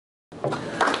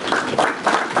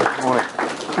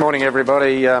Morning,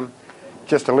 everybody.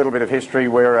 Just a little bit of history.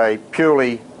 We're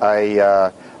purely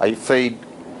a feed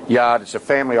yard. It's a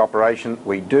family operation.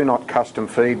 We do not custom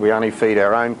feed. We only feed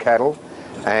our own cattle,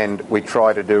 and we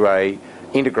try to do a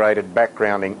integrated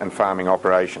backgrounding and farming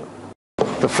operation.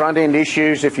 The front end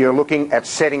issues, if you're looking at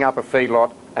setting up a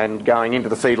feedlot and going into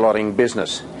the feedlotting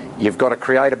business, you've got to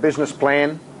create a business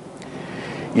plan.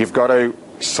 You've got to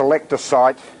select a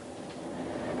site,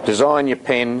 design your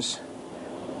pens,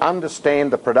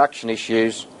 understand the production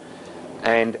issues,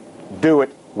 and do it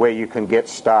where you can get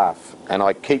staff. And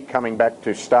I keep coming back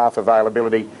to staff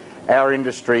availability. Our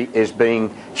industry is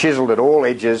being chiselled at all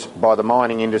edges by the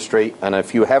mining industry, and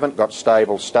if you haven't got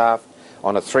stable staff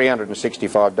on a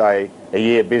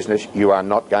 365-day-a-year business, you are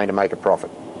not going to make a profit.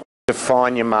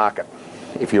 Define your market.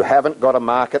 If you haven't got a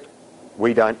market,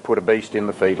 we don't put a beast in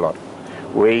the feedlot.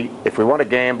 If we want to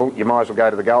gamble, you might as well go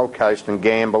to the Gold Coast and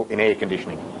gamble in air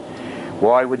conditioning.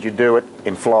 Why would you do it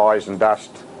in flies and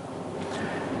dust?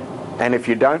 And if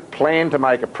you don't plan to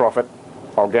make a profit,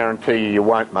 I'll guarantee you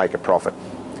won't make a profit.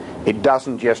 It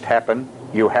doesn't just happen,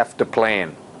 you have to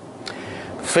plan.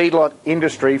 Feedlot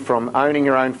industry, from owning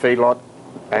your own feedlot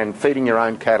and feeding your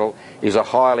own cattle, is a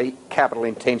highly capital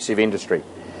intensive industry.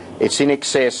 It's in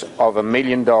excess of $1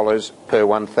 million per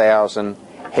 1,000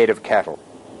 head of cattle.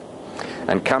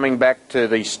 And coming back to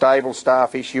the stable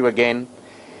staff issue again,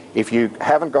 if you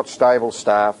haven't got stable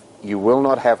staff, you will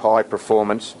not have high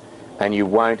performance and you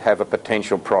won't have a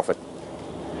potential profit.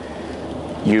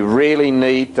 You really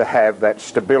need to have that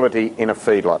stability in a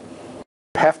feedlot.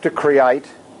 You have to create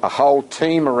a whole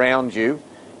team around you.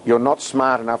 You're not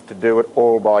smart enough to do it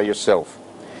all by yourself.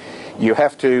 You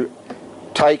have to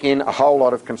take in a whole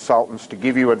lot of consultants to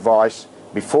give you advice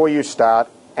before you start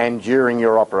and during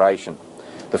your operation.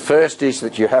 The first is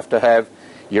that you have to have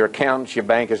your accountants, your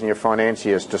bankers and your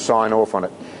financiers to sign off on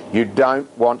it. You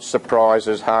don't want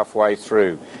surprises halfway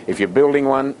through. If you're building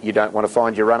one, you don't want to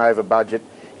find you run over budget.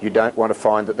 You don't want to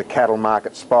find that the cattle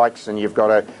market spikes and you've got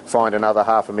to find another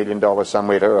 $500,000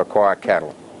 somewhere to acquire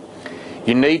cattle.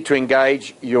 You need to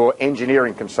engage your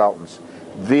engineering consultants.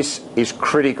 This is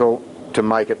critical to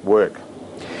make it work.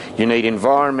 You need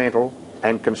environmental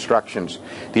and constructions.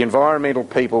 The environmental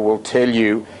people will tell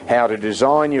you how to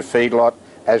design your feedlot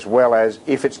as well as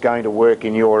if it's going to work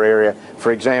in your area.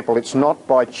 For example, it's not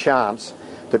by chance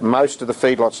that most of the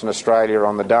feedlots in Australia are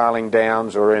on the Darling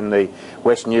Downs or in the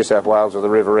Western New South Wales or the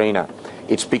Riverina.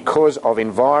 It's because of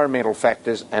environmental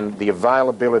factors and the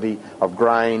availability of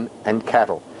grain and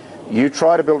cattle. You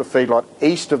try to build a feedlot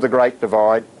east of the Great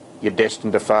Divide, you're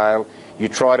destined to fail. You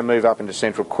try to move up into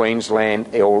central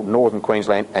Queensland or northern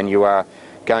Queensland and you are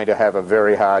going to have a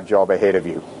very hard job ahead of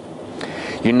you.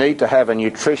 You need to have a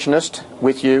nutritionist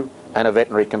with you and a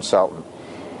veterinary consultant.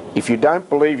 If you don't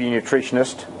believe your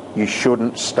nutritionist, you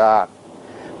shouldn't start,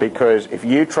 because if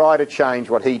you try to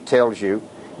change what he tells you,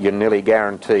 you're nearly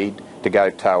guaranteed to go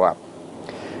toe up.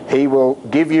 He will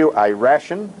give you a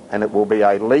ration, and it will be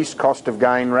a least cost of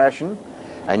gain ration,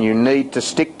 and you need to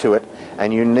stick to it,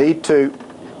 and you need to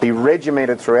be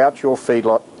regimented throughout your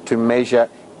feedlot to measure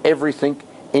everything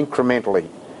incrementally.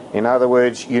 In other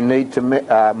words, you need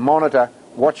to monitor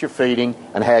what you're feeding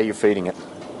and how you're feeding it.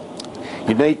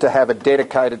 You need to have a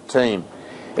dedicated team.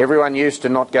 Everyone used to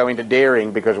not go into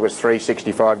dairying because it was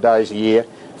 365 days a year.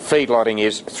 Feedlotting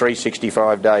is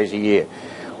 365 days a year.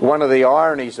 One of the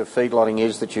ironies of feedlotting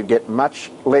is that you get much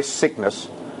less sickness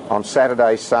on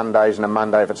Saturdays, Sundays and a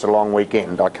Monday if it's a long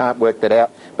weekend. I can't work that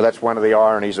out, but that's one of the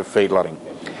ironies of feedlotting.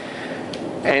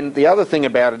 And the other thing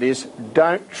about it is,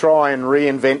 don't try and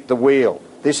reinvent the wheel.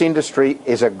 This industry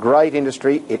is a great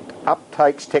industry. It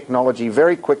uptakes technology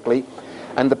very quickly,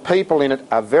 and the people in it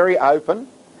are very open,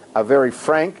 are very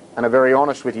frank, and are very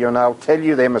honest with you, and they'll tell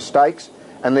you their mistakes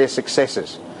and their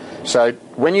successes. So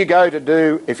when you go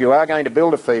to if you are going to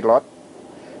build a feedlot,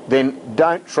 then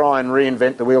don't try and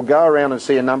reinvent the wheel. Go around and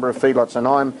see a number of feedlots, and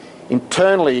I'm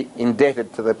internally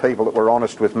indebted to the people that were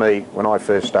honest with me when I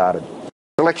first started.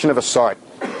 Selection of a site.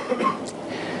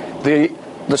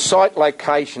 The site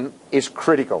location is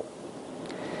critical.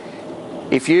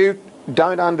 If you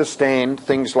don't understand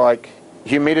things like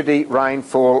humidity,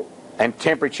 rainfall and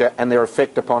temperature and their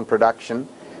effect upon production,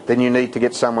 then you need to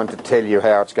get someone to tell you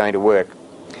how it's going to work.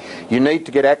 You need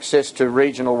to get access to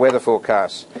regional weather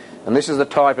forecasts, and this is the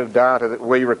type of data that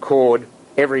we record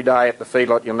every day at the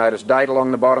feedlot. You'll notice date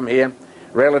along the bottom here,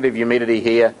 relative humidity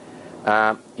here,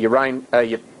 your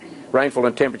rainfall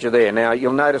and temperature there. Now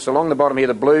you'll notice along the bottom here,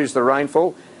 the blue's the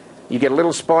rainfall. You get a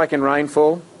little spike in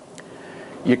rainfall.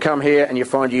 You come here and you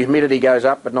find your humidity goes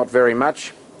up, but not very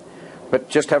much. But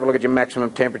just have a look at your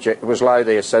maximum temperature. It was low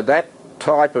there. So that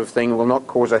type of thing will not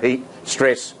cause a heat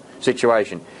stress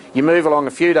situation. You move along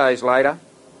a few days later,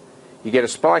 you get a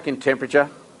spike in temperature,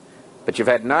 but you've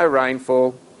had no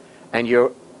rainfall, and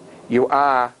you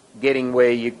are getting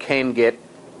where you can get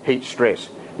heat stress.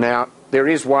 Now, there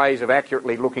is ways of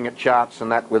accurately looking at charts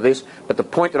and that with this, but the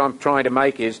point that I'm trying to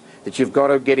make is that you've got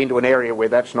to get into an area where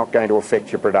that's not going to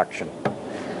affect your production.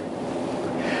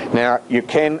 Now, you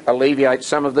can alleviate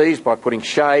some of these by putting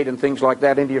shade and things like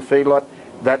that into your feedlot.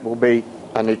 That will be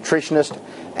a nutritionist,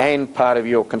 and part of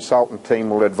your consultant team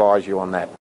will advise you on that.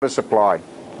 Water supply.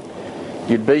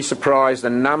 You'd be surprised the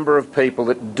number of people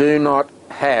that do not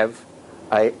have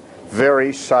a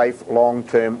very safe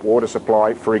long-term water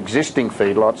supply for existing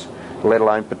feedlots, let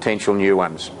alone potential new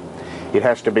ones. It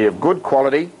has to be of good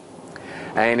quality,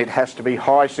 and it has to be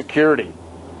high security.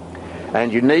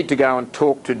 And you need to go and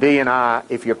talk to DNR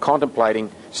if you're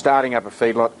contemplating starting up a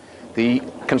feedlot. The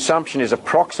consumption is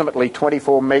approximately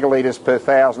 24 megalitres per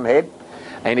 1,000 head,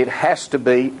 and it has to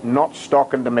be not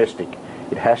stock and domestic.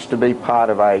 It has to be part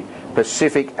of a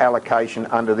Pacific allocation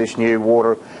under this new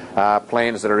water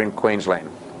plans that are in Queensland.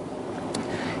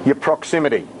 Your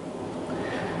proximity.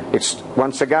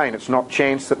 Once again, it's not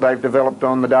chance that they've developed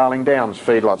on the Darling Downs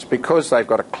feedlots, because they've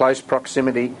got a close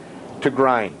proximity to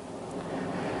grain.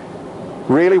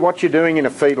 Really what you're doing in a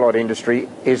feedlot industry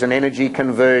is an energy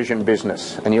conversion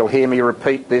business, and you'll hear me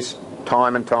repeat this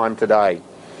time and time today.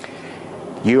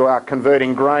 You are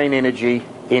converting grain energy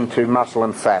into muscle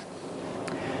and fat.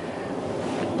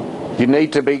 You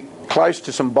need to be close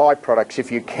to some byproducts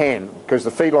if you can, because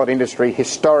the feedlot industry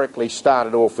historically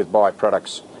started off with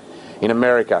byproducts in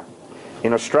America.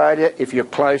 In Australia, if you're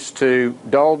close to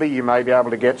Dalby, you may be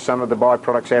able to get some of the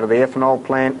byproducts out of the ethanol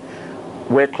plant.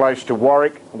 We're close to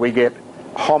Warwick. We get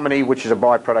hominy, which is a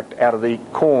byproduct out of the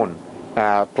corn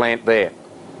plant there.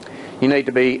 You need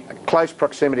to be close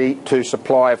proximity to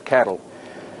supply of cattle.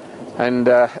 And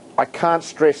I can't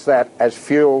stress that, as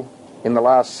fuel in the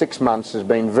last 6 months has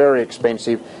been very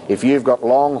expensive. If you've got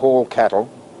long haul cattle,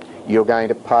 you're going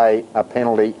to pay a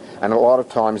penalty, and a lot of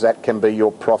times that can be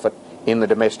your profit in the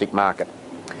domestic market.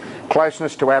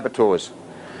 Closeness to abattoirs.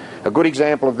 A good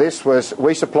example of this was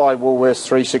we supply Woolworths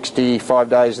 365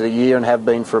 days of the year and have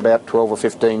been for about 12 or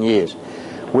 15 years.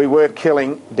 We were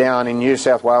killing down in New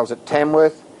South Wales at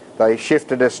Tamworth. They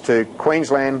shifted us to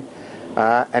Queensland,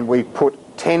 and we put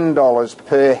 $10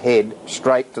 per head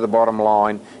straight to the bottom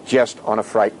line just on a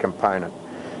freight component.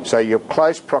 So your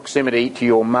close proximity to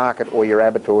your market or your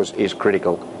abattoirs is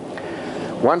critical.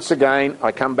 Once again,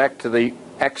 I come back to the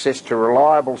access to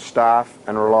reliable staff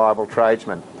and reliable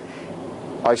tradesmen.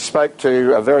 I spoke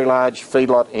to a very large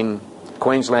feedlot in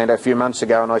Queensland a few months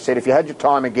ago, and I said, if you had your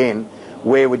time again,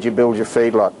 where would you build your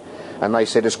feedlot? And they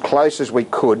said, as close as we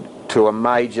could to a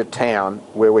major town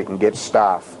where we can get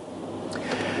staff.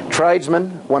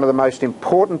 Tradesmen, one of the most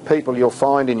important people you'll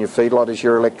find in your feedlot is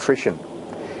your electrician.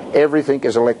 Everything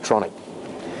is electronic,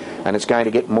 and it's going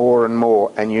to get more and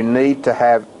more, and you need to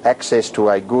have access to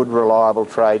a good, reliable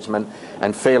tradesman,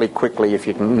 and fairly quickly if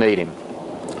you can need him.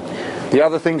 The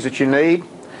other things that you need,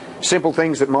 simple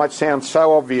things that might sound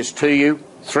so obvious to you: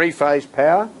 3-phase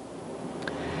power,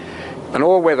 an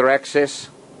all-weather access,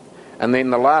 and then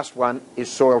the last one is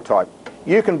soil type.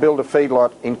 You can build a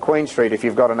feedlot in Queen Street if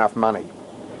you've got enough money,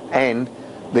 and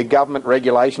the government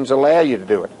regulations allow you to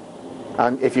do it,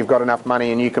 and if you've got enough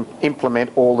money and you can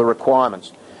implement all the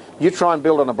requirements. You try and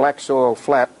build on a black soil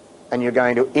flat, and you're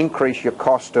going to increase your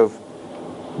cost of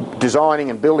designing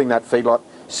and building that feedlot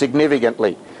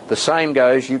significantly. The same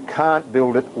goes, you can't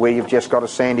build it where you've just got a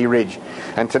sandy ridge.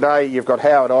 And today you've got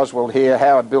Howard Oswald here.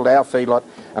 Howard built our feedlot,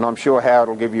 and I'm sure Howard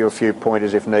will give you a few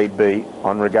pointers if need be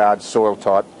on regards soil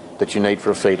type that you need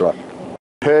for a feedlot.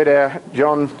 Heard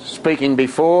John speaking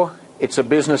before. It's a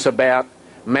business about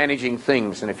managing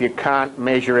things, and if you can't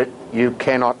measure it, you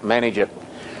cannot manage it.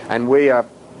 And we are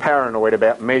paranoid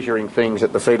about measuring things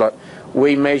at the feedlot.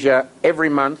 We measure every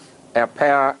month our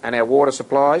power and our water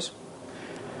supplies,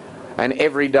 and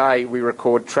every day we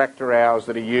record tractor hours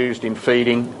that are used in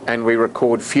feeding, and we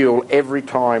record fuel every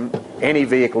time any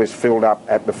vehicle is filled up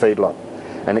at the feedlot.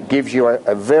 And it gives you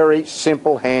a very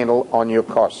simple handle on your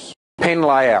costs. Pen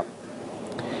layout.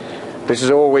 This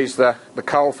is always the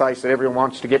coalface that everyone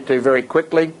wants to get to very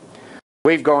quickly.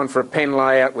 We've gone for a pen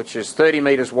layout which is 30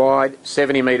 metres wide,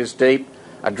 70 metres deep,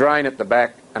 a drain at the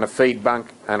back, and a feed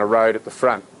bunk and a road at the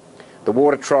front. The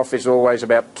water trough is always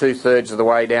about 2/3 of the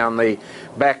way down the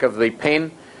back of the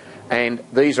pen, and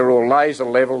these are all laser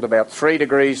levelled about 3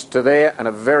 degrees to there, and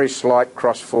a very slight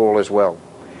cross fall as well.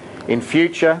 In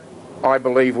future, I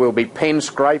believe we'll be pen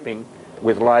scraping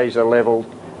with laser levelled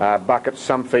buckets.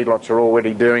 Some feedlots are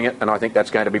already doing it, and I think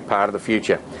that's going to be part of the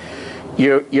future.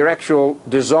 Your actual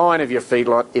design of your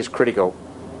feedlot is critical.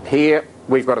 Here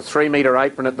we've got a 3-metre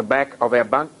apron at the back of our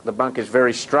bunk. The bunk is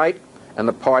very straight and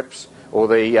the pipes or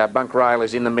the bunk rail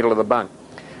is in the middle of the bunk.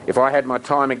 If I had my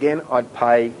time again, I'd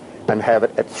pay and have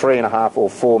it at 3.5 or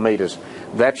 4 metres.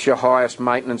 That's your highest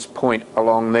maintenance point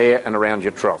along there and around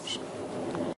your troughs.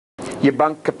 Your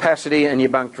bunk capacity and your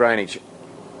bunk drainage.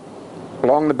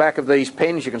 Along the back of these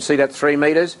pens you can see that 3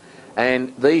 metres,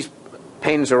 and these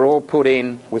pens are all put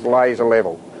in with laser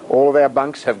level. All of our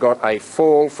bunks have got a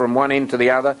fall from one end to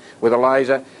the other with a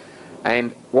laser,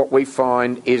 and what we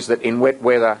find is that in wet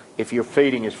weather, if your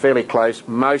feeding is fairly close,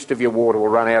 most of your water will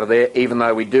run out of there, even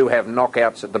though we do have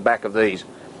knockouts at the back of these.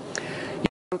 Your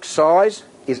bunk size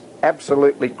is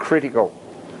absolutely critical.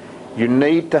 You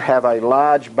need to have a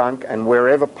large bunk, and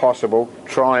wherever possible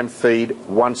try and feed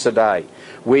once a day.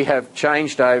 We have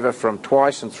changed over from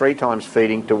twice and 3 times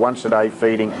feeding to once a day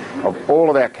feeding of all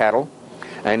of our cattle,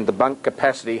 and the bunk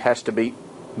capacity has to be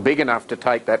big enough to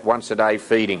take that once a day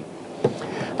feeding.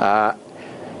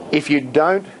 If you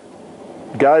don't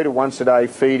go to once a day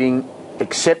feeding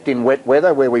except in wet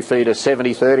weather where we feed a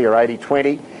 70-30 or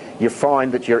 80-20, you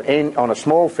find that you're on a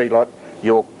small feedlot,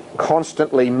 you're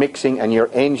constantly mixing and your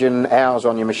engine hours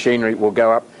on your machinery will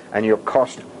go up and your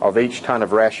cost of each tonne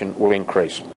of ration will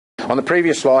increase. On the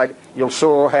previous slide you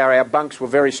saw how our bunks were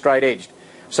very straight edged.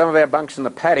 Some of our bunks in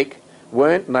the paddock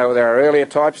weren't, and they were our earlier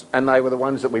types, and they were the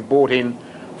ones that we bought in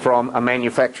from a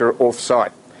manufacturer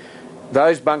off-site.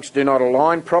 Those bunks do not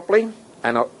align properly,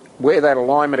 and where that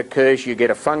alignment occurs you get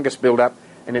a fungus build-up,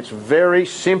 and it's very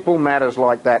simple matters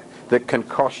like that that can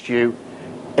cost you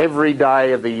every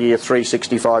day of the year,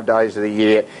 365 days of the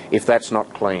year, if that's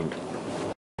not cleaned.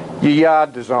 Your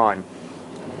yard design.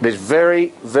 There's very,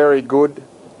 very good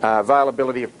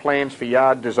availability of plans for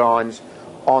yard designs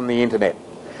on the internet.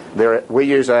 We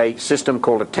use a system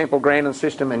called a Temple Grandin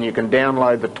system, and you can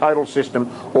download the total system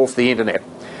off the internet.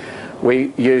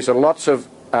 We use lots of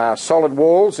solid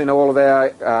walls in all of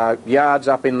our yards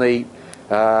up in the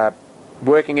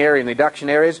working area and the induction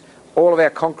areas. All of our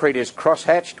concrete is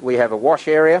cross-hatched. We have a wash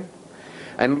area.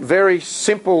 And very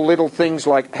simple little things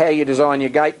like how you design your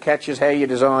gate catches, how you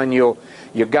design your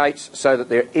gates so that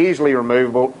they're easily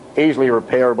removable, easily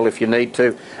repairable if you need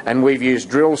to. And we've used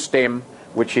drill stem,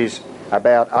 which is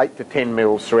about 8 to 10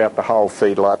 mils throughout the whole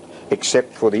feedlot,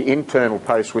 except for the internal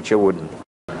posts, which are wooden.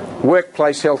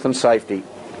 Workplace health and safety.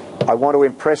 I want to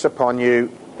impress upon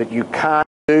you that you can't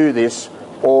do this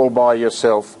all by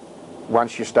yourself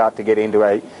once you start to get into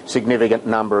a significant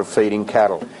number of feeding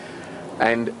cattle.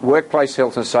 And workplace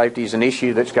health and safety is an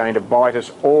issue that's going to bite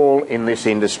us all in this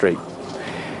industry.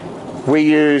 We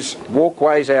use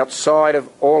walkways outside of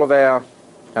all of our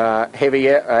heavy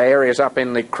areas up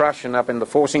in the crush and up in the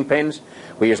forcing pens.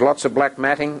 We use lots of black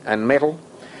matting and metal,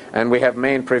 and we have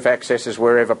man-proof accesses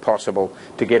wherever possible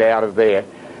to get out of there,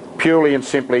 purely and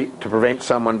simply to prevent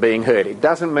someone being hurt. It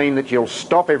doesn't mean that you'll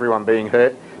stop everyone being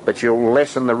hurt, but you'll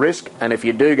lessen the risk, and if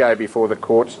you do go before the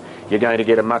courts, you're going to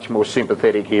get a much more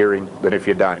sympathetic hearing than if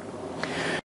you don't.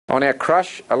 On our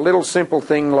crush, a little simple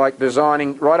thing like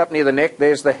designing right up near the neck,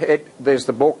 there's the head, there's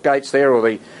the balk gates there, or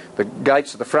the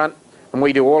gates at the front, and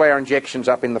we do all our injections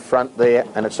up in the front there,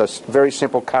 and it's a very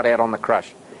simple cutout on the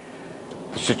crush.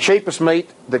 It's the cheapest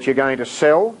meat that you're going to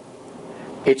sell.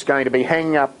 It's going to be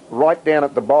hanging up right down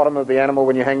at the bottom of the animal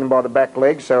when you're hanging by the back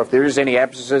legs, so if there is any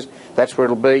abscesses, that's where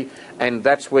it'll be, and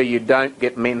that's where you don't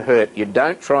get men hurt. You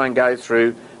don't try and go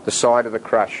through the side of the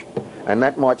crush. And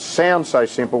that might sound so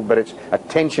simple, but it's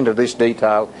attention to this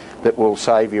detail that will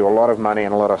save you a lot of money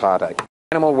and a lot of heartache.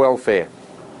 Animal welfare.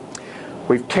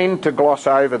 We tend to gloss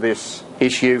over this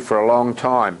issue for a long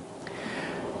time.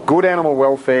 Good animal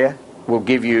welfare will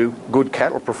give you good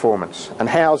cattle performance. And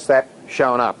how's that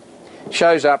shown up? It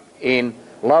shows up in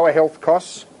lower health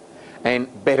costs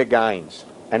and better gains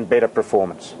and better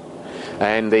performance.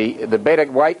 And the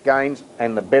better weight gains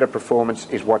and the better performance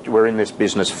is what we're in this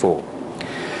business for.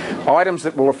 Items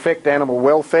that will affect animal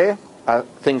welfare are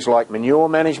things like manure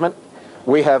management.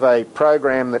 We have a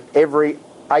program that every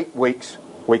 8 weeks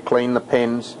we clean the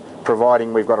pens,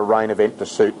 providing we've got a rain event to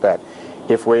suit that.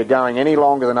 If we're going any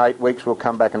longer than 8 weeks, we'll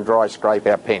come back and dry scrape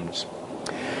our pens.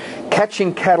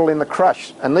 Catching cattle in the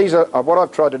crush, and these are what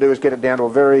I've tried to do is get it down to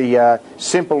a very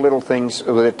simple little things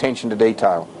with attention to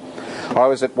detail. I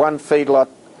was at one feedlot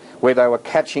where they were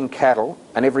catching cattle,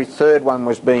 and every third one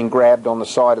was being grabbed on the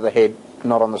side of the head,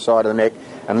 not on the side of the neck,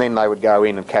 and then they would go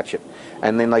in and catch it.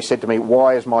 And then they said to me,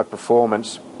 why is my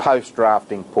performance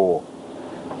post-drafting poor?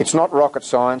 It's not rocket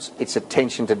science, it's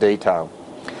attention to detail.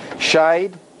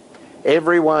 Shade,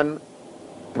 everyone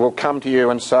will come to you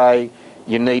and say,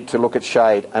 you need to look at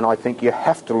shade, and I think you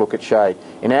have to look at shade.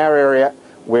 In our area,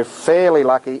 we're fairly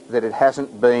lucky that it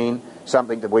hasn't been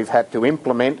something that we've had to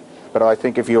implement, but I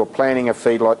think if you're planning a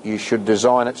feedlot, you should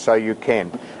design it so you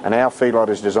can. And our feedlot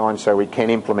is designed so we can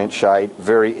implement shade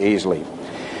very easily.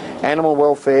 Animal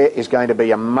welfare is going to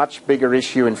be a much bigger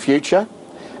issue in future,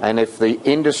 and if the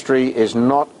industry is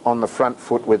not on the front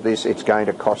foot with this, it's going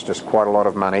to cost us quite a lot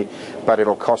of money, but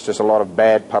it'll cost us a lot of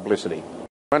bad publicity.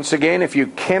 Once again, if you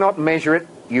cannot measure it,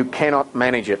 you cannot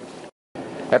manage it.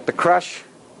 At the crush,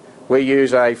 we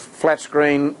use a flat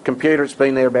screen computer. It's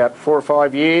been there about 4 or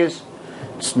 5 years.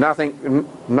 It's nothing,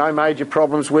 no major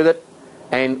problems with it,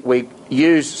 and we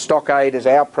use Stockade as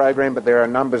our program, but there are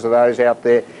numbers of those out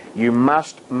there. You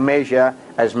must measure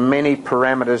as many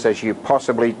parameters as you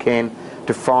possibly can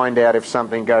to find out if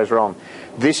something goes wrong.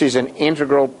 This is an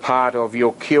integral part of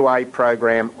your QA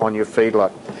program on your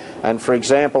feedlot. And for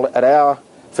example, at our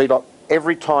feedlot,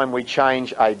 every time we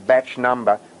change a batch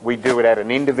number, we do it at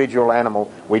an individual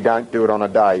animal. We don't do it on a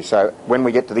day. So when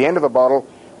we get to the end of a bottle,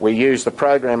 we use the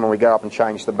program and we go up and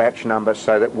change the batch number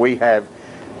so that we have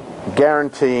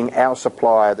guaranteeing our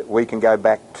supplier that we can go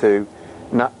back to,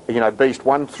 you know, beast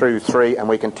 1 through 3, and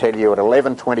we can tell you at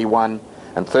 11:21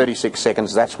 and 36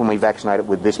 seconds, that's when we vaccinate it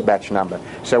with this batch number.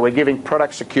 So we're giving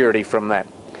product security from that.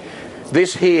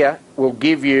 This here will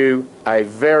give you a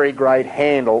very great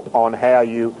handle on how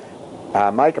you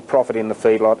make a profit in the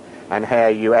feedlot and how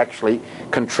you actually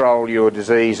control your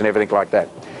disease and everything like that.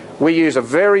 We use a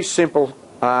very simple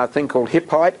thing called hip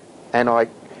height, and I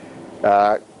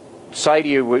say to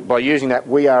you, by using that,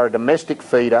 we are a domestic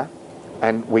feeder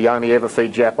and we only ever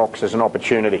feed Japox as an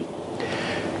opportunity.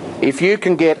 If you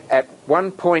can get at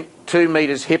 1.2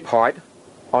 metres hip height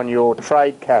on your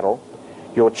trade cattle,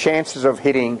 your chances of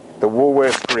hitting the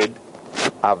Woolworths grid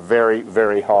are very,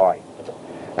 very high.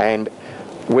 And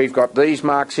we've got these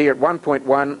marks here at 1.1,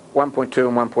 1.2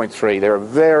 and 1.3. They're a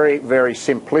very, very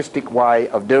simplistic way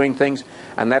of doing things,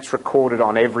 and that's recorded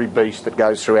on every beast that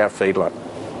goes through our feedlot.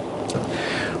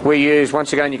 We use,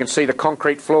 once again, you can see the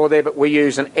concrete floor there, but we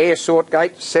use an air sort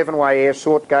gate, 7-way air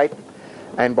sort gate,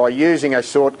 and by using a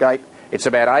sort gate, it's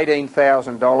about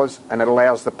 $18,000, and it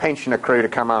allows the pensioner crew to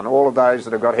come on. All of those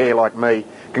that have got hair like me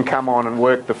can come on and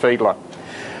work the feedlot.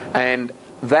 And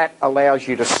that allows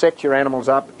you to set your animals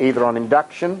up either on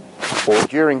induction or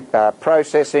during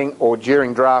processing or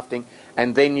during drafting,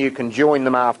 and then you can join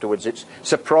them afterwards. It's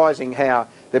surprising how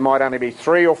there might only be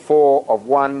 3 or 4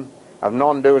 of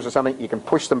non-doers or something. You can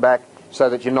push them back so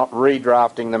that you're not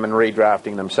redrafting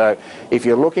them. So if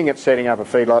you're looking at setting up a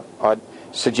feedlot, I'd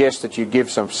suggest that you give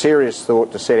some serious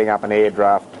thought to setting up an air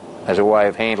draft as a way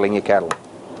of handling your cattle.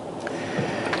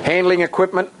 Handling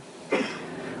equipment,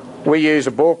 we use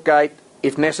a balk gate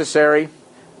if necessary.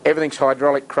 Everything's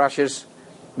hydraulic crushers.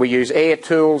 We use air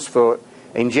tools for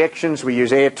injections. We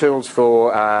use air tools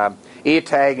for ear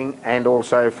tagging and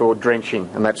also for drenching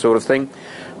and that sort of thing.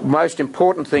 Most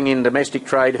important thing in domestic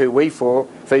trade, who we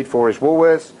feed for is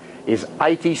Woolworths, is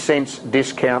 80 cents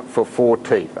discount for 4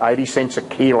 teeth. 80 cents a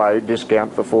kilo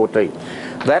discount for 4 teeth.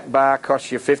 That bar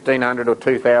costs you $1,500 or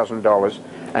 $2,000,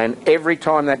 and every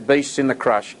time that beast's in the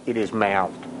crush, it is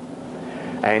mouthed.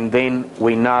 And then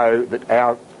we know that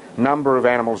our number of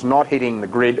animals not hitting the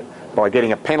grid by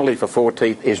getting a penalty for 4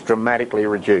 teeth is dramatically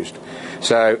reduced.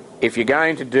 So if you're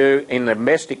going to do in the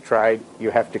domestic trade,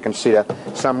 you have to consider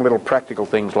some little practical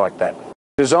things like that.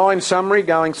 Design summary,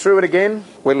 going through it again,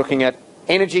 we're looking at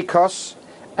energy costs,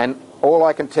 and all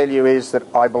I can tell you is that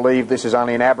I believe this is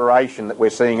only an aberration that we're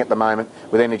seeing at the moment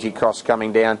with energy costs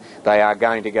coming down. They are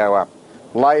going to go up.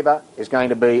 Labour is going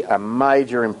to be a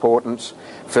major importance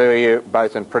for you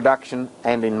both in production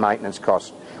and in maintenance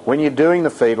costs. When you're doing the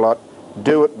feedlot,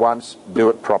 do it once, do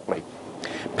it properly.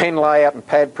 Pen layout and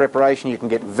pad preparation, you can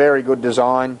get very good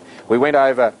design. We went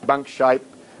over bunk shape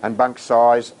and bunk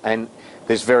size, and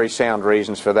there's very sound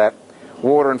reasons for that.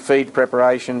 Water and feed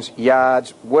preparations,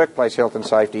 yards, workplace health and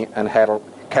safety, and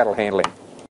cattle handling.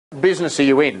 What business are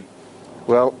you in?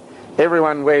 Well,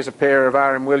 everyone wears a pair of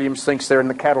R.M. Williams, thinks they're in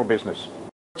the cattle business.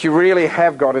 What you really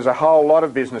have got is a whole lot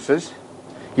of businesses.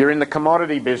 You're in the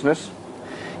commodity business,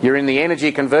 you're in the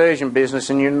energy conversion business,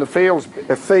 and you're in the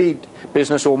feed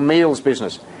business or meals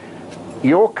business.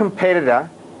 Your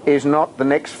competitor is not the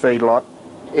next feedlot,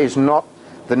 is not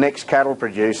the next cattle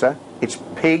producer, it's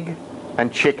pig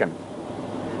and chicken.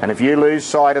 And if you lose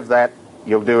sight of that,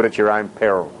 you'll do it at your own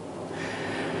peril.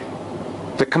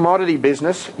 The commodity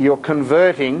business, you're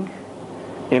converting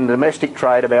in domestic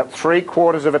trade about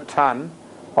 3/4 of a tonne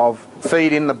of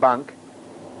feed in the bunk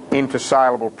into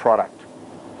saleable product.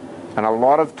 And a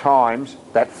lot of times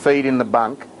that feed in the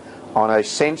bunk on a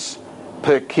cents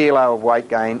per kilo of weight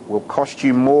gain will cost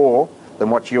you more than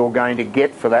what you're going to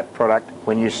get for that product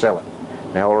when you sell it.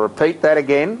 Now I'll repeat that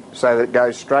again so that it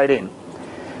goes straight in.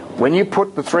 When you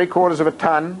put the 3/4 of a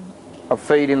tonne of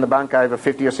feed in the bunk over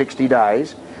 50 or 60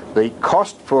 days, the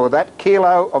cost for that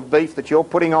kilo of beef that you're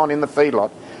putting on in the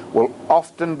feedlot will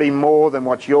often be more than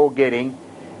what you're getting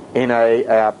in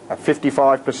a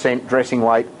 55% dressing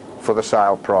weight for the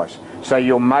sale price. So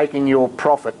you're making your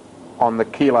profit on the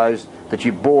kilos that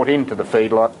you bought into the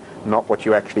feedlot, not what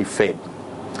you actually fed.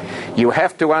 You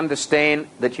have to understand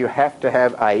that you have to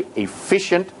have an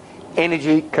efficient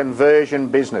energy conversion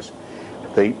business.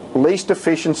 The least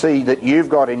efficiency that you've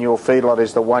got in your feedlot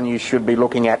is the one you should be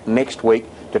looking at next week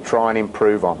to try and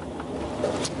improve on.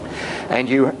 And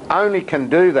you only can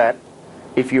do that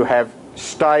if you have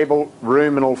stable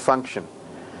ruminal function.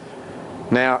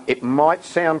 Now, it might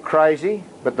sound crazy,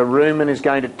 but the rumen is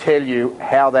going to tell you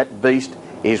how that beast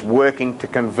is working to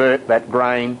convert that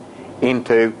grain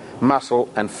into muscle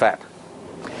and fat.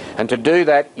 And to do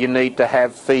that, you need to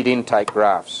have feed intake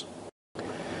graphs.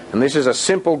 And this is a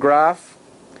simple graph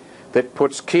that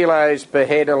puts kilos per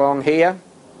head along here.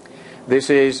 This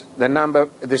is the number,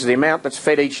 this is the amount that's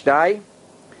fed each day.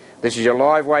 This is your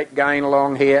live weight gain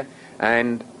along here,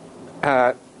 and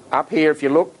up here, if you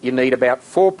look, you need about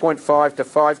 4.5 to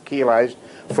 5 kilos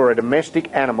for a domestic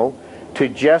animal to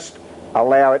just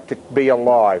allow it to be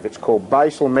alive. It's called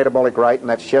basal metabolic rate, and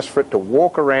that's just for it to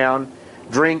walk around,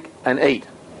 drink and eat.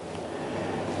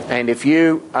 And if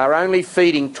you are only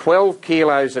feeding 12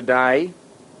 kilos a day,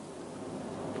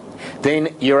 then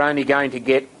you're only going to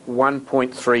get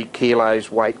 1.3 kilos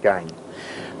weight gain.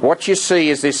 What you see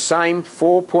is this same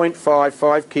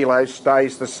 4.5 kilos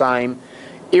stays the same,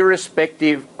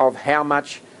 irrespective of how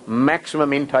much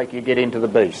maximum intake you get into the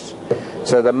beast.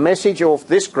 So the message of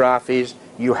this graph is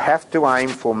you have to aim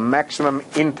for maximum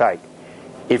intake.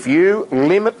 If you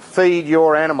limit feed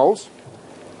your animals,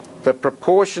 the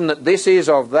proportion that this is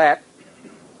of that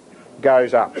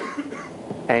goes up,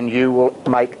 and you will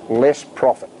make less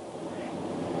profit.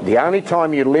 The only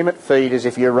time you limit feed is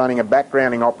if you're running a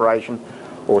backgrounding operation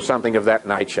or something of that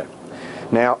nature.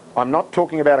 Now, I'm not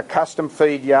talking about a custom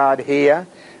feed yard here.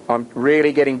 I'm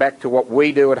really getting back to what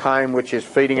we do at home, which is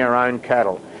feeding our own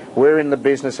cattle. We're in the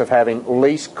business of having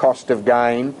least cost of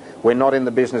gain. We're not in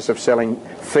the business of selling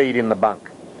feed in the bunk.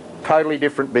 Totally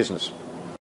different business.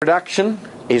 Production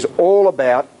is all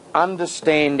about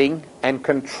understanding and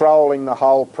controlling the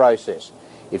whole process.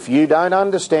 If you don't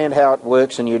understand how it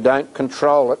works and you don't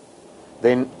control it,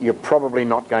 then you're probably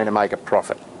not going to make a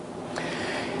profit.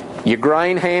 Your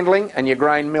grain handling and your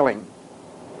grain milling.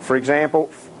 For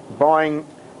example, buying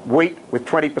wheat with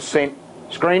 20%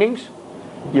 screenings,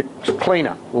 your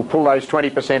cleaner will pull those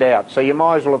 20% out. So you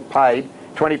might as well have paid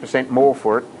 20% more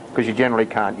for it because you generally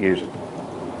can't use it.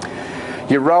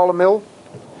 Your roller mill,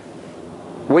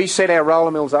 we set our roller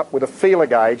mills up with a feeler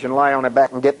gauge and lay on their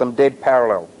back and get them dead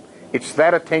parallel. It's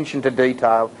that attention to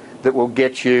detail that will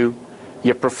get you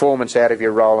your performance out of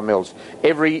your roller mills.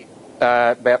 Every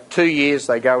about 2 years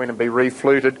they go in and be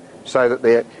refluted so that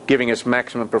they're giving us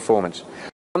maximum performance.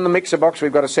 On the mixer box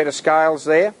we've got a set of scales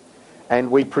there,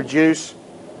 and we produce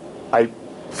a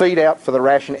feed out for the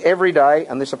ration every day,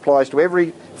 and this applies to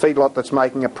every feedlot that's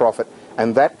making a profit,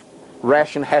 and that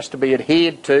ration has to be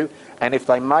adhered to. And if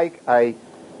they make a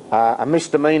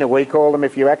misdemeanor, we call them,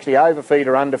 if you actually overfeed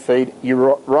or underfeed, you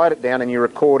write it down and you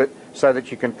record it so that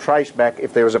you can trace back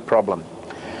if there is a problem.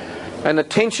 And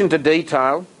attention to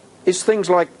detail is things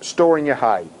like storing your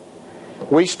hay.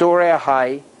 We store our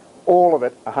hay, all of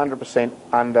it 100%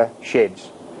 under sheds.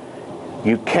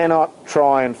 You cannot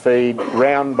try and feed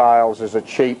round bales as a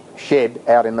cheap shed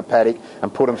out in the paddock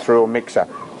and put them through a mixer.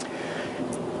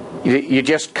 You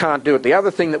just can't do it. The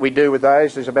other thing that we do with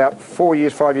those is about 5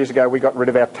 years ago, we got rid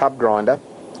of our tub grinder,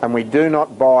 and we do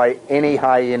not buy any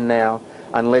hay in now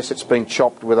unless it's been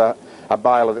chopped with a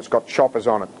baler that's got choppers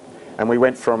on it. And we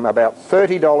went from about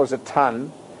 $30 a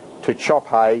tonne to chop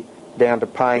hay down to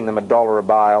paying them $1 a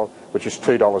bale, which is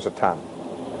 $2 a tonne.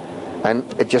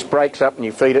 And it just breaks up and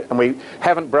you feed it, and we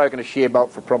haven't broken a shear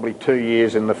bolt for probably 2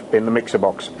 years in the mixer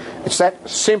box. It's that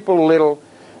simple little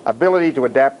ability to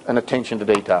adapt and attention to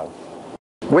detail.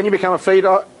 When you become a feed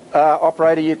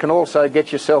operator, you can also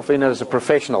get yourself in as a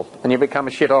professional, and you become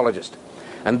a shitologist.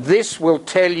 And this will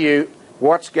tell you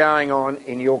what's going on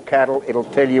in your cattle. It'll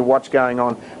tell you what's going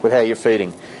on with how you're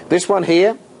feeding. This one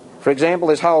here, for example,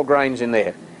 there's whole grains in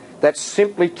there. That's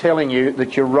simply telling you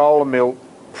that your roller mill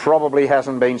probably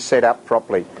hasn't been set up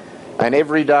properly. And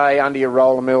every day under your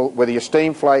roller mill, whether you're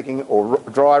steam flaking or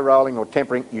dry rolling or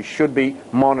tempering, you should be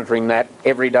monitoring that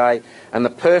every day. And the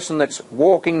person that's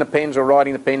walking the pens or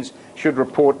riding the pens should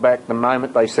report back the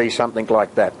moment they see something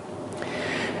like that.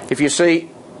 If you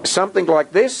see something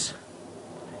like this,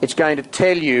 it's going to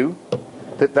tell you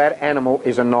that that animal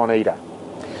is a non-eater.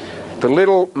 The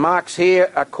little marks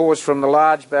here are caused from the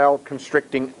large bowel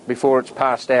constricting before it's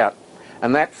passed out.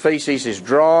 And that feces is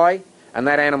dry, and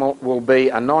that animal will be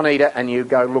a non-eater, and you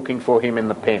go looking for him in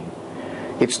the pen.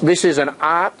 This is an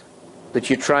art that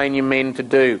you train your men to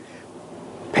do.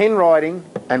 Pen riding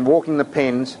and walking the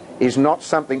pens is not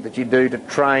something that you do to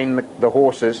train the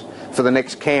horses for the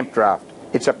next camp draft.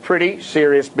 It's a pretty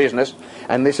serious business,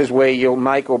 and this is where you'll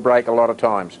make or break a lot of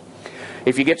times.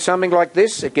 If you get something like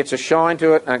this, it gets a shine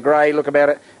to it and a grey look about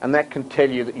it, and that can tell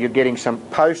you that you're getting some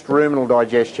post-ruminal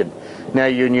digestion. Now,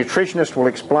 your nutritionist will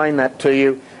explain that to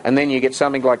you, and then you get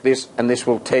something like this, and this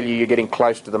will tell you you're getting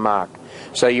close to the mark.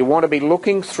 So you want to be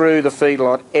looking through the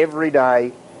feedlot every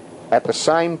day at the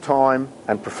same time,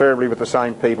 and preferably with the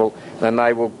same people, and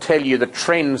they will tell you the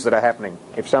trends that are happening.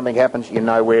 If something happens, you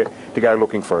know where to go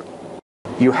looking for it.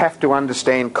 You have to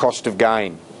understand cost of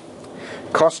gain.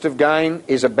 Cost of gain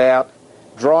is about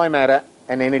dry matter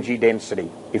and energy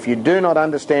density. If you do not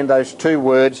understand those two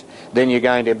words, then you're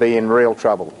going to be in real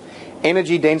trouble.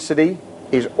 Energy density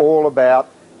is all about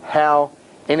how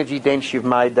energy dense you've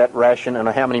made that ration and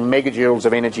how many megajoules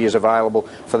of energy is available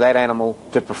for that animal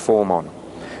to perform on.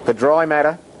 The dry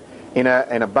matter in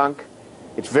a bunk,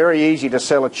 it's very easy to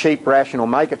sell a cheap ration or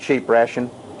make a cheap ration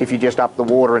if you just up the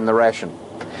water in the ration.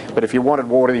 But if you wanted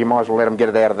water, you might as well let them get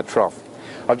it out of the trough.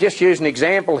 I've just used an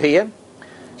example here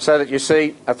so that you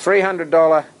see a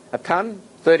 $300 a tonne,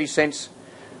 30 cents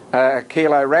a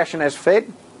kilo ration as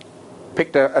fed.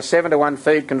 Picked a 7-to-1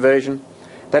 feed conversion.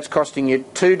 That's costing you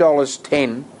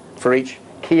 $2.10 for each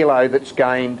kilo that's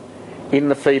gained in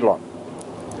the feedlot.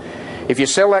 If you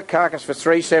sell that carcass for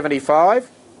 $3.75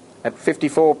 at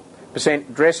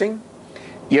 54% dressing,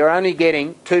 you're only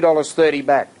getting $2.30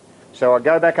 back. So I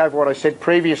go back over what I said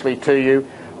previously to you.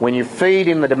 When you feed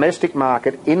in the domestic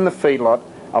market, in the feedlot,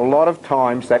 a lot of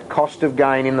times that cost of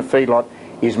gain in the feedlot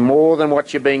is more than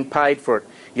what you're being paid for it.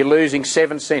 You're losing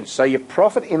 7 cents. So your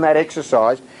profit in that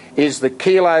exercise is the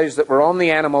kilos that were on the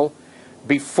animal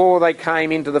before they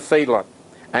came into the feedlot.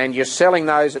 And you're selling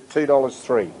those at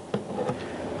 $2.03.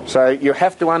 So you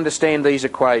have to understand these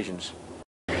equations.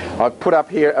 I've put up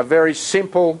here a very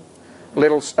simple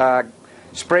little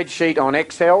spreadsheet on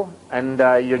Excel, and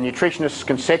your nutritionist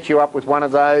can set you up with one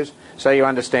of those so you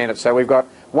understand it. So we've got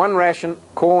one ration,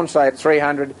 corn, say at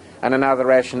 300, and another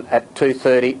ration at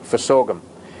 230 for sorghum.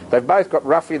 They've both got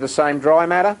roughly the same dry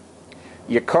matter.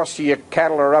 Your costs of your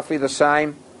cattle are roughly the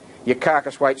same. Your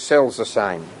carcass weight sells the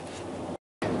same.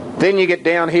 Then you get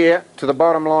down here to the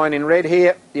bottom line in red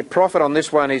here. Your profit on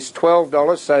this one is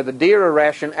 $12, so the dearer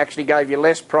ration actually gave you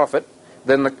less profit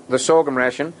than the sorghum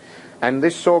ration. And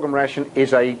this sorghum ration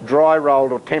is a dry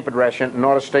rolled or tempered ration,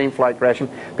 not a steam flake ration,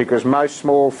 because most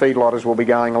small feedlotters will be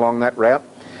going along that route.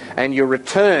 And your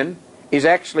return is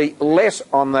actually less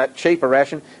on that cheaper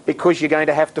ration because you're going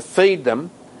to have to feed them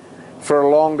for a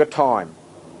longer time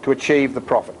to achieve the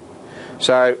profit.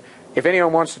 So if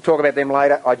anyone wants to talk about them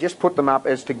later, I just put them up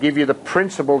as to give you the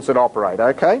principles that operate,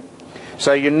 okay?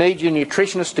 So you need your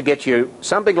nutritionist to get you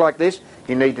something like this.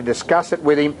 You need to discuss it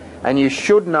with him, and you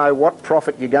should know what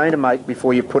profit you're going to make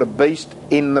before you put a beast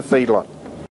in the feedlot.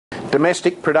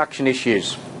 Domestic production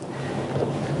issues.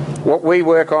 What we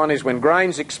work on is when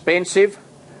grain's expensive,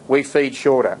 we feed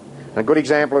shorter. A good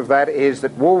example of that is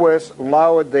that Woolworths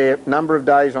lowered their number of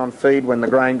days on feed when the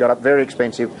grain got up very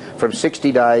expensive from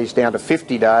 60 days down to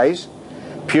 50 days,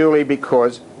 purely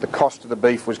because the cost of the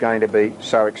beef was going to be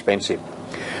so expensive.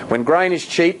 When grain is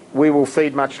cheap, we will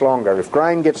feed much longer. If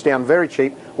grain gets down very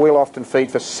cheap, we'll often feed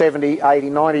for 70, 80,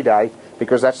 90 days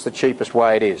because that's the cheapest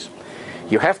way it is.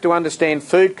 You have to understand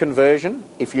food conversion.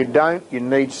 If you don't, you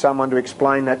need someone to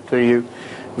explain that to you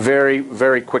very,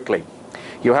 very quickly.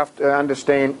 You have to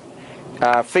understand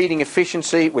feeding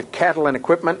efficiency with cattle and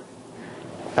equipment.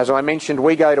 As I mentioned,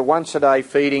 we go to once a day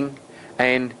feeding,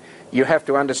 and you have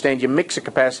to understand your mixer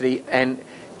capacity and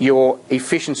your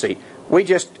efficiency. We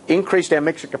just increased our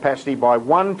mixer capacity by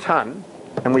 1 tonne,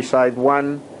 and we saved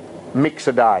 1 mix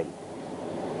a day.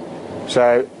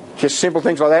 So just simple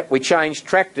things like that. We changed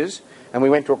tractors, and we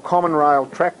went to a common rail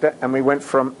tractor, and we went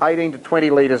from 18 to 20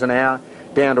 litres an hour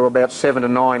down to about 7 to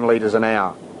 9 litres an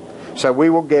hour. So we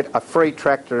will get a free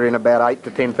tractor in about 8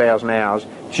 to 10,000 hours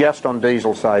just on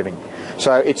diesel saving.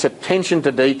 So it's attention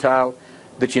to detail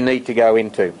that you need to go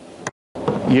into.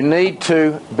 You need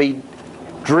to be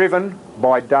driven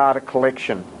by data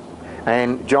collection.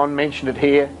 and John mentioned it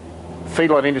here,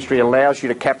 feedlot industry allows you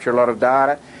to capture a lot of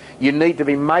data. You need to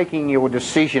be making your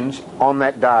decisions on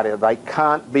that data. They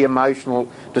can't be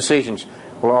emotional decisions.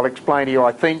 Well, I'll explain to you,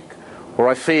 I think, or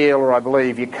I feel, or I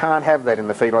believe. You can't have that in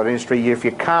the feedlot industry. If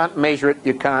you can't measure it,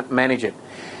 you can't manage it.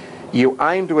 You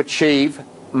aim to achieve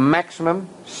maximum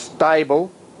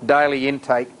stable daily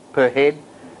intake per head,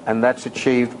 and that's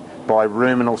achieved by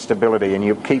ruminal stability. And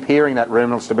you keep hearing that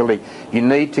ruminal stability. You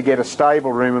need to get a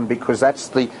stable rumen because that's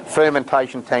the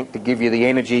fermentation tank to give you the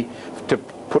energy to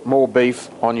put more beef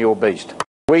on your beast.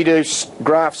 We do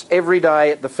graphs every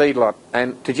day at the feedlot,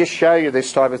 and to just show you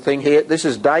this type of thing here, this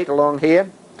is date along here,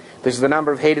 this is the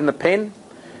number of head in the pen,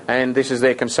 and this is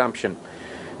their consumption.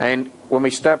 And when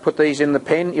we put these in the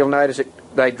pen, you'll notice that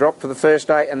they drop for the first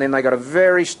day and then they got a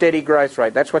very steady growth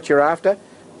rate. That's what you're after.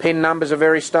 Pen numbers are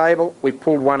very stable. We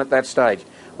pulled one at that stage.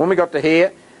 When we got to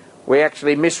here, we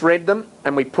actually misread them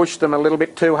and we pushed them a little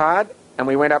bit too hard, and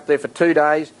we went up there for 2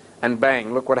 days and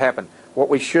bang, look what happened. What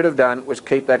we should have done was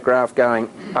keep that graph going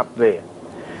up there.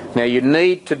 Now you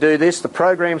need to do this. The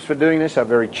programs for doing this are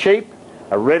very cheap,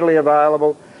 are readily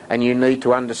available, and you need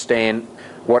to understand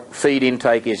what feed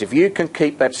intake is. If you can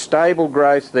keep that stable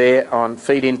growth there on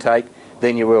feed intake,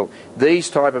 then you will.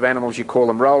 These type of animals, you call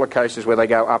them roller coasters, where they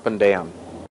go up and down.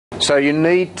 So you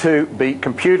need to be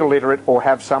computer literate or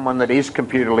have someone that is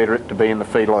computer literate to be in the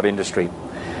feedlot industry.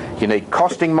 You need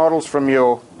costing models from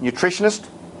your nutritionist.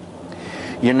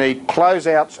 You need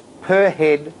closeouts per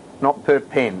head, not per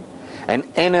pen. And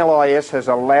NLIS has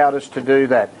allowed us to do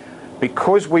that.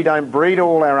 Because we don't breed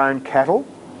all our own cattle,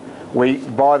 we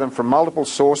buy them from multiple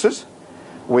sources.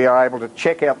 We are able to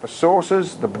check out the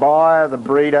sources, the buyer, the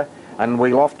breeder, and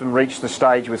we'll often reach the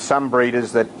stage with some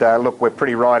breeders that, look, we're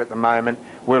pretty right at the moment,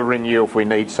 we'll ring you if we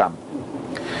need some.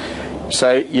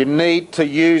 So you need to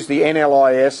use the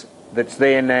NLIS that's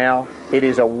there now. It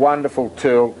is a wonderful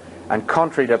tool, and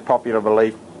contrary to popular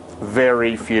belief,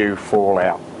 very few fall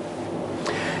out.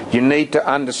 You need to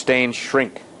understand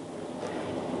shrink.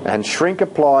 And shrink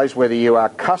applies whether you are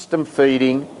custom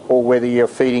feeding or whether you're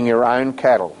feeding your own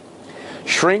cattle.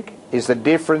 Shrink is the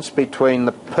difference between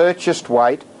the purchased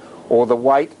weight or the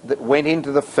weight that went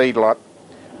into the feedlot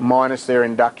minus their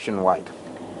induction weight.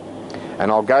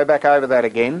 And I'll go back over that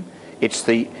again. It's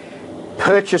the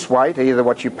purchase weight, either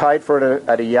what you paid for it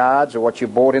at a yards or what you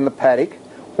bought in the paddock,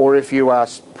 or if you are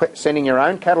sending your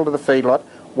own cattle to the feedlot,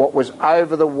 what was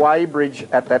over the weighbridge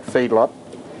at that feedlot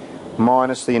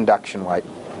minus the induction weight.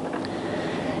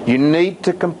 You need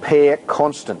to compare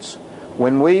constants.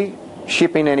 When we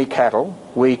ship in any cattle,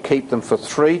 we keep them for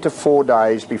 3 to 4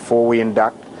 days before we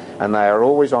induct, and they are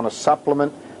always on a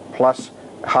supplement plus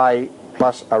hay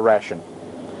plus a ration.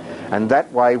 And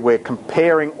that way we're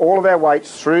comparing all of our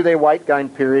weights through their weight gain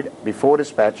period before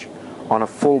dispatch on a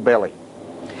full belly.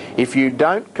 If you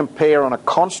don't compare on a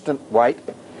constant weight,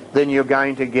 then you're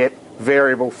going to get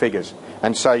variable figures,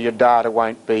 and so your data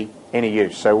won't be any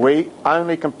use. So we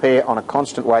only compare on a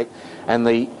constant weight, and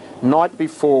the night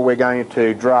before we're going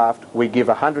to draft, we give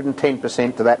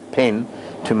 110% to that pen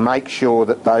to make sure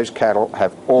that those cattle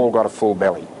have all got a full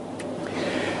belly.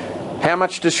 How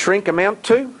much does shrink amount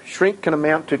to? Shrink can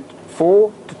amount to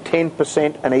 4 to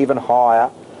 10% and even higher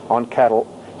on cattle,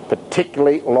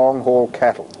 particularly long-haul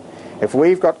cattle. If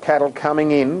we've got cattle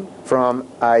coming in from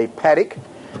a paddock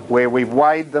where we've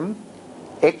weighed them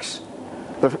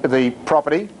the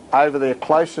property over their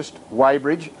closest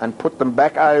weighbridge and put them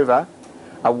back over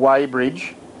a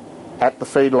weighbridge at the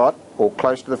feedlot or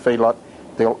close to the feedlot,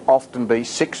 there'll often be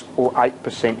 6 or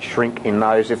 8% shrink in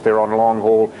those if they're on long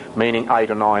haul, meaning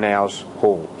 8 or 9 hours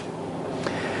haul.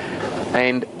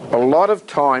 And a lot of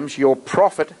times your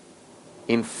profit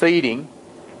in feeding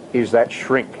is that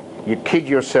shrink. You kid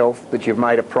yourself that you've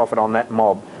made a profit on that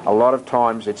mob. A lot of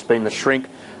times it's been the shrink,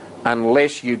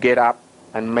 unless you get up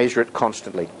and measure it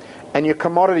constantly. And your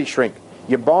commodity shrink.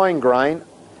 You're buying grain,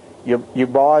 your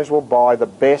buyers will buy the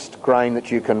best grain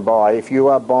that you can buy. If you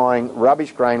are buying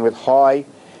rubbish grain with high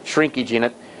shrinkage in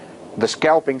it, the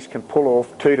scalpings can pull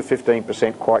off 2 to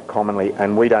 15% quite commonly,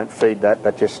 and we don't feed that.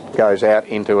 That just goes out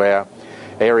into our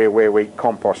area where we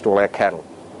compost all our cattle.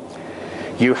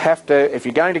 You have to, if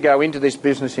you're going to go into this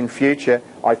business in future,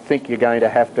 I think you're going to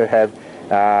have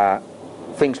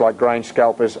things like grain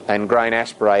scalpers and grain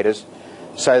aspirators,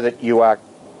 so that you are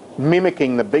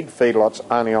mimicking the big feedlots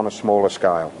only on a smaller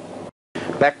scale.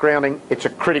 Backgrounding, it's a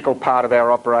critical part of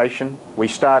our operation. We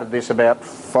started this about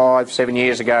 5-7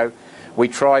 years ago. We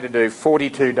try to do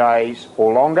 42 days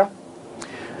or longer.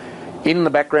 In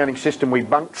the backgrounding system, we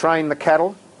bunk train the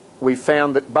cattle. We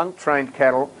found that bunk trained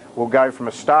cattle will go from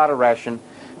a starter ration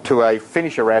to a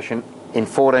finisher ration in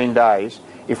 14 days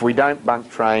if we don't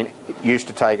bunk train, it used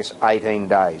to take us 18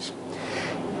 days.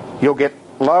 You'll get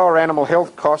lower animal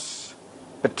health costs,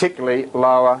 particularly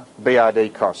lower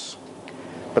BRD costs.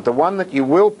 But the one that you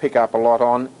will pick up a lot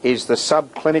on is the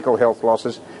subclinical health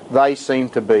losses. They seem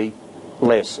to be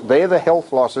less. They're the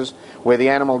health losses where the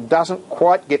animal doesn't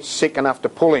quite get sick enough to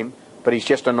pull him, but he's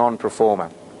just a non-performer.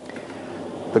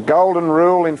 The golden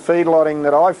rule in feedlotting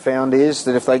that I've found is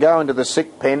that if they go into the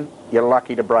sick pen, you're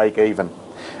lucky to break even.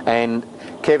 And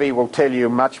Kevy will tell you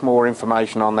much more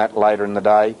information on that later in the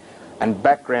day, and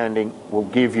backgrounding will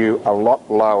give you a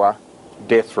lot lower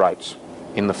death rates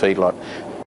in the feedlot.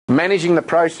 Managing the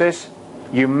process,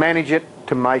 you manage it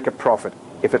to make a profit.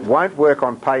 If it won't work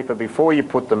on paper before you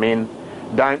put them in,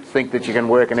 don't think that you can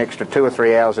work an extra 2 or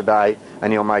 3 hours a day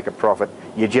and you'll make a profit.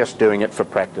 You're just doing it for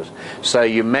practice. So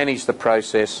you manage the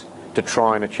process to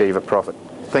try and achieve a profit.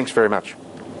 Thanks very much.